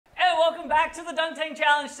back to the Dunk Tank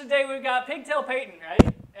Challenge. Today we've got Pigtail Payton,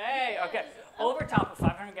 right? Hey, okay. Over top of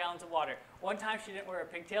 500 gallons of water. One time she didn't wear her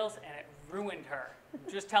pigtails and it ruined her.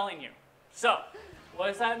 Just telling you. So, what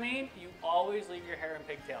does that mean? You always leave your hair in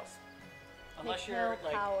pigtails. Unless you're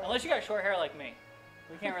unless you got short hair like me.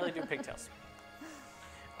 We can't really do pigtails.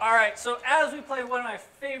 All right, so as we play one of my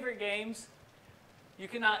favorite games, you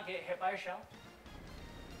cannot get hit by a shell.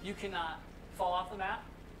 You cannot fall off the map.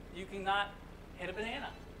 You cannot hit a banana.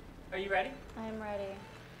 Are you ready? I'm ready.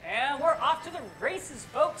 And we're off to the races,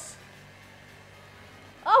 folks.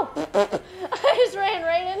 Oh, I just ran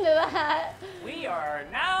right into that. We are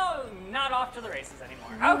now not off to the races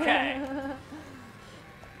anymore. Okay.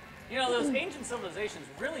 You know, those ancient civilizations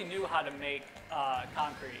really knew how to make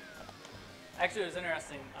concrete. Actually, it was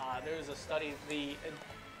interesting. There was a study. The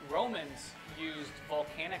Romans used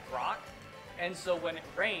volcanic rock, and so when it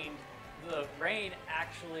rained, the rain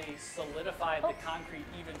actually solidified the concrete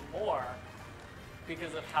even more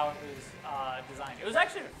because of how it was designed. It was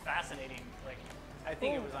actually fascinating. Like, I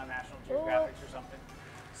think it was on National Geographic or something.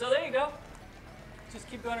 So there you go. Just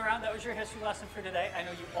keep going around. That was your history lesson for today. I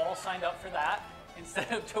know you all signed up for that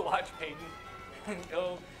instead of to watch Payton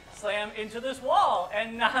go slam into this wall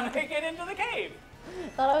and not make it into the cave.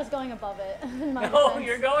 Thought I was going above it. No,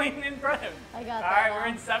 you're going in front of him. I got all that. All right, we're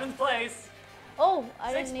in 7th place. Oh,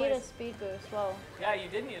 I didn't 6th need a place. speed boost. Whoa. Yeah, you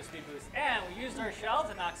did need a speed boost. And we used our shell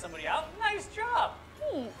to knock somebody out. Nice job.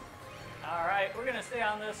 Neat. All right, we're going to stay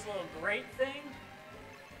on this little grate thing.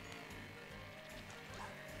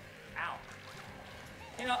 Ow.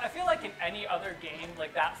 You know, I feel like in any other game,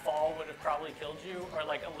 like that fall would have probably killed you or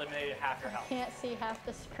like eliminated half your health. Can't see half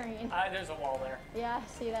the screen. There's a wall there. Yeah, I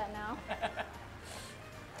see that now.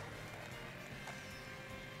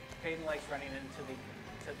 Payton likes running into the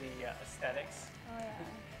aesthetics. Oh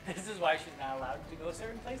yeah. This is why she's not allowed to go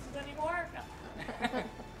certain places anymore? No.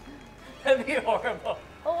 That'd be horrible.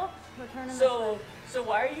 Oh, we're turning So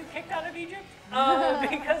why are you kicked out of Egypt?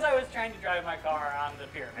 Because I was trying to drive my car on the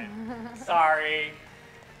pyramid. Sorry.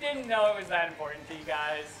 Didn't know it was that important to you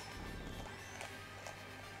guys.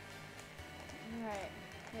 Alright.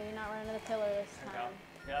 Maybe not run into the pillar this There time.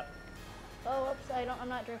 we go. Yep. Oh, whoops, I'm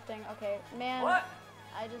not drifting. Okay, man. What?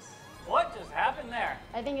 What just happened there?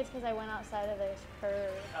 I think it's because I went outside of this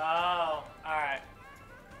curve. Oh, alright.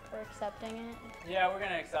 We're accepting it? Yeah, we're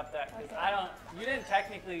gonna accept that, because Okay. you didn't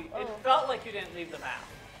technically, it Oh. felt like you didn't leave the map.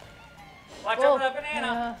 Watch Whoa. out for that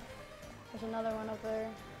banana. There's another one over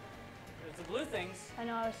there. There's the blue things. I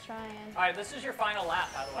know, I was trying. Alright, this is your final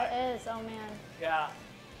lap, by the way. It is, oh man. Yeah.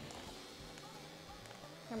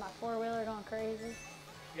 Hear my four-wheeler going crazy.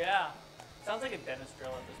 Yeah. Sounds like a dentist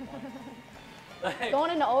drill at this point. Like, Going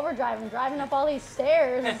into overdrive and driving up all these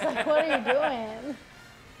stairs. It's like, what are you doing?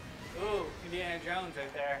 ooh, Indiana Jones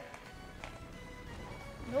right there.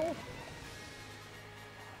 Nope.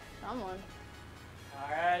 Someone.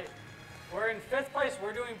 Alright. We're in 5th place.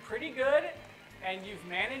 We're doing pretty good. And you've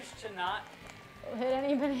managed to not... Hit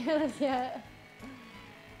any bananas yet?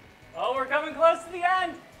 Oh, we're coming close to the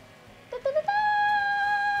end. 4th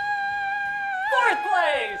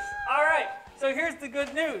place. Alright. So here's the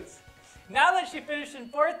good news. Now that she finished in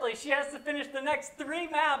 4th place, she has to finish the next 3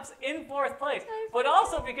 maps in 4th place. But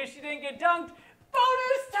also because she didn't get dunked,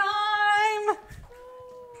 bonus time!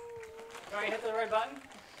 You want me to hit the right button?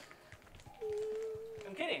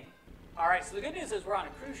 I'm kidding. All right, so the good news is we're on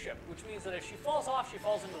a cruise ship, which means that if she falls off, she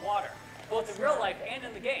falls into water, both in real life and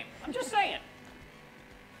in the game. I'm just saying.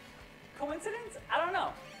 Coincidence? I don't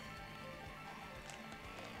know.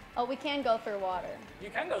 Oh, we can go through water. You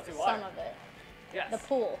can go through water. Some of it. Yes. The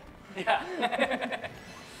pool. Yeah.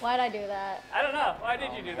 Why'd I do that? I don't know. Why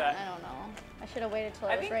did you do that? I don't know. I should have waited till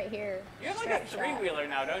I was think right here. You have like a Straight shot. 3-wheeler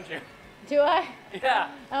now, don't you? Do I? Yeah.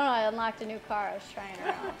 I don't know. I unlocked a new car. I was trying it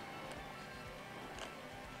out.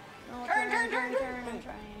 Oh, Turn. I'm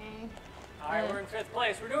trying. All right, we're in 5th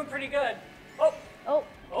place. We're doing pretty good. Oh. Oh,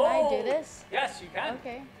 can I do this? Yes, you can.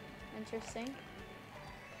 Okay. Interesting.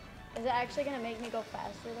 Is it actually going to make me go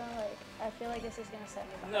faster, though? Like, I feel like this is going to set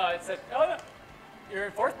me back. No, it said, oh, no. You're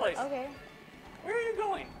in 4th place. Okay. Where are you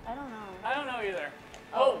going? I don't know. I don't know either.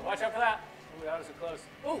 Oh, watch out for that. Ooh, that was so close.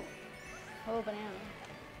 Ooh. Oh, banana.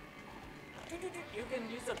 You can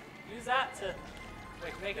use that to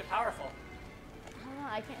like make it powerful. I don't know.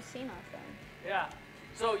 I can't see nothing. Yeah.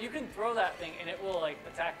 So you can throw that thing and it will like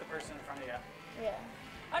attack the person in front of you. Yeah.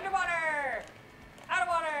 Underwater! Out of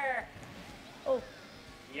water! Oh.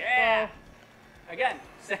 Yeah! Again,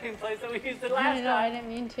 same place that we used it last No, I time. didn't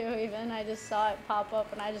mean to even. I just saw it pop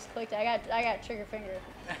up and I just clicked. I got trigger finger.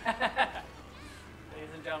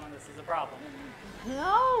 Ladies and gentlemen, this is a problem.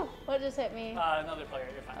 No! What just hit me? Another player,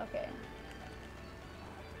 you're fine. Okay.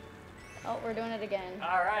 Oh, we're doing it again.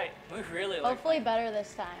 All right. We really like Hopefully better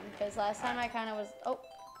this time, because last time I kind of was,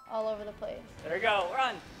 all over the place. There we go.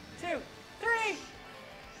 Run. 2, 3.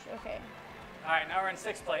 Okay. All right, now we're in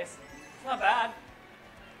 6th place. It's not bad.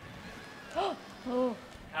 Oh,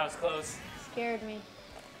 That was close. scared me.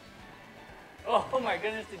 Oh my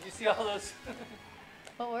goodness, did you see all those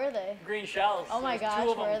What were they? green shells? Oh my There's 2 gosh,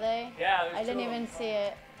 of them. were they? Yeah, there's I 2 didn't of them. even see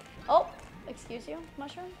it. Oh, excuse you,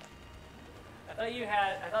 mushroom?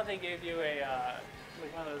 I thought they gave you a,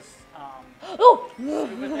 like one of those, Oh!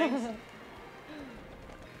 stupid things.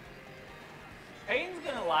 Payton's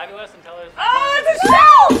gonna lie to us and tell us, oh, it's a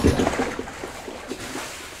shell!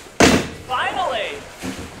 Finally!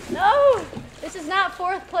 No! This is not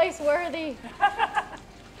 4th place worthy.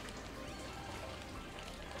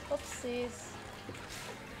 Oopsies.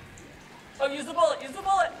 Oh, use the bullet, use the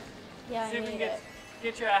bullet! Yeah, See I if we need can it.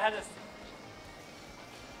 get you ahead of.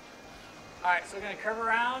 Alright, so we're gonna curve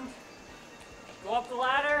around, go up the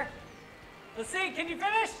ladder. Let's see, can you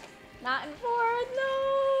finish? Not in 4th,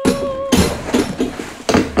 no!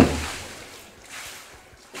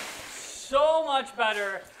 So much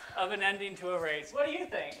better of an ending to a race. What do you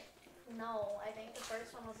think? No, I think the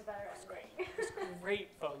first one was a better ending. Great,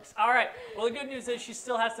 folks. All right. Well, the good news is she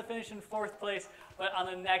still has to finish in 4th place, but on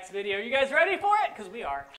the next video. Are you guys ready for it? Because we are.